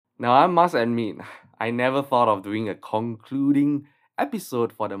Now, I must admit, I never thought of doing a concluding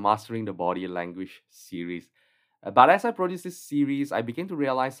episode for the Mastering the Body Language series. But as I produced this series, I began to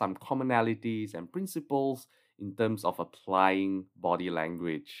realize some commonalities and principles in terms of applying body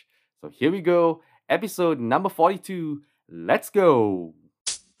language. So here we go, episode number 42. Let's go.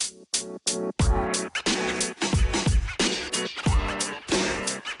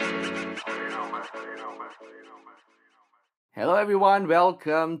 Hello, everyone.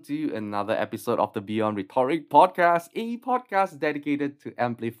 Welcome to another episode of the Beyond Rhetoric podcast, a podcast dedicated to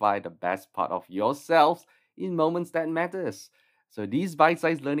amplify the best part of yourselves in moments that matters. So these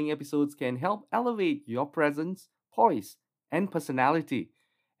bite-sized learning episodes can help elevate your presence, poise, and personality.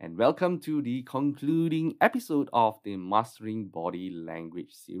 And welcome to the concluding episode of the Mastering Body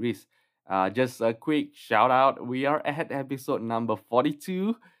Language series. Just a quick shout out. We are at episode number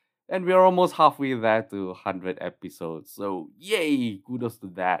 42 and we're almost halfway there to 100 episodes. So, yay! Kudos to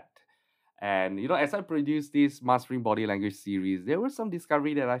that. And, as I produced this Mastering Body Language series, there was some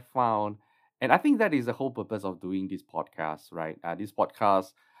discovery that I found. And I think that is the whole purpose of doing this podcast, right? This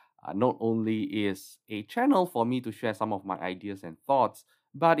podcast not only is a channel for me to share some of my ideas and thoughts,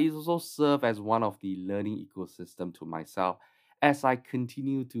 but it also serves as one of the learning ecosystem to myself as I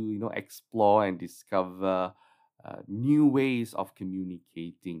continue to, explore and discover new ways of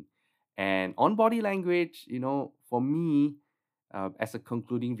communicating. And on body language, for me, as a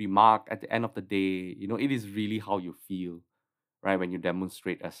concluding remark, at the end of the day, it is really how you feel, right? When you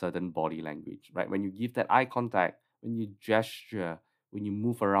demonstrate a certain body language, right? When you give that eye contact, when you gesture, when you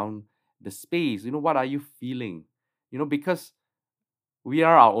move around the space, what are you feeling? Because we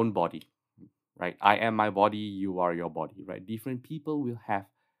are our own body, right? I am my body, you are your body, right? Different people will have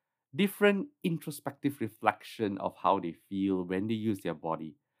different introspective reflection of how they feel when they use their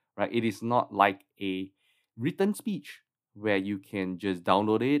body, right? It is not like a written speech where you can just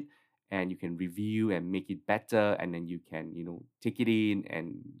download it and you can review and make it better and then you can, take it in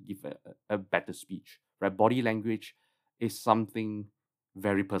and give a better speech, right? Body language is something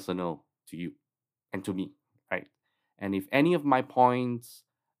very personal to you and to me, right? And if any of my points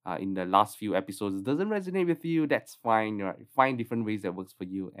in the last few episodes doesn't resonate with you, that's fine. Right? Find different ways that works for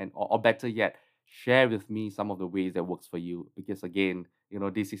you, and or better yet, share with me some of the ways that works for you. Because again,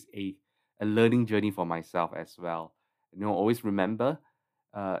 this is a learning journey for myself as well. Always remember,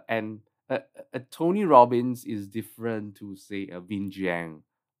 and a Tony Robbins is different to say a Vin Jiang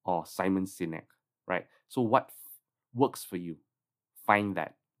or Simon Sinek, right? So what works for you? Find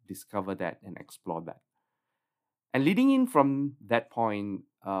that, discover that, and explore that. And leading in from that point,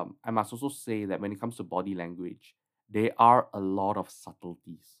 I must also say that when it comes to body language, there are a lot of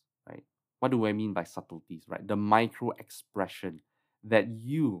subtleties, right? What do I mean by subtleties, right? The micro expression that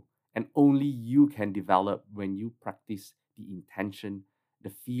you and only you can develop when you practice the intention, the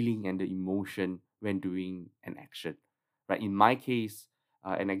feeling, and the emotion when doing an action, right? In my case,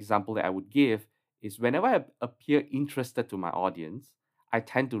 an example that I would give is whenever I appear interested to my audience, I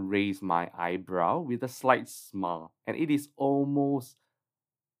tend to raise my eyebrow with a slight smile, and it is almost,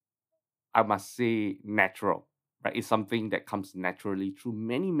 I must say, natural, right? It's something that comes naturally through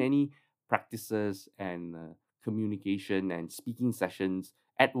many, many practices and communication and speaking sessions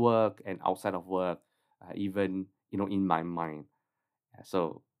at work and outside of work, even, in my mind.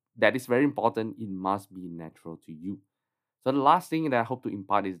 So that is very important. It must be natural to you. So the last thing that I hope to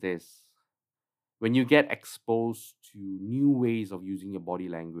impart is this: when you get exposed to new ways of using your body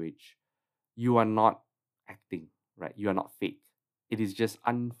language, you are not acting, right? You are not fake. It is just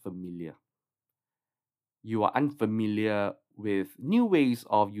unfamiliar. You are unfamiliar with new ways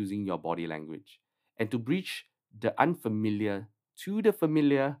of using your body language. And to bridge the unfamiliar to the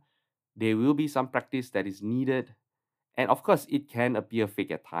familiar, there will be some practice that is needed. And of course, it can appear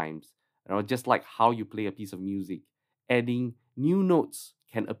fake at times. Just like how you play a piece of music, adding new notes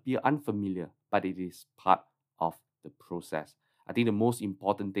can appear unfamiliar, but it is part of the process. I think the most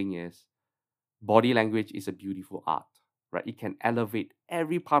important thing is body language is a beautiful art, right? It can elevate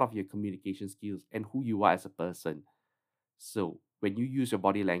every part of your communication skills and who you are as a person. So when you use your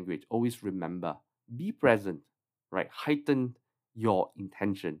body language, always remember, be present, right? Heighten your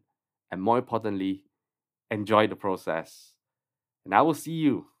intention. And more importantly, enjoy the process. And I will see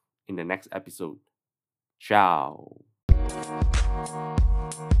you in the next episode. Ciao.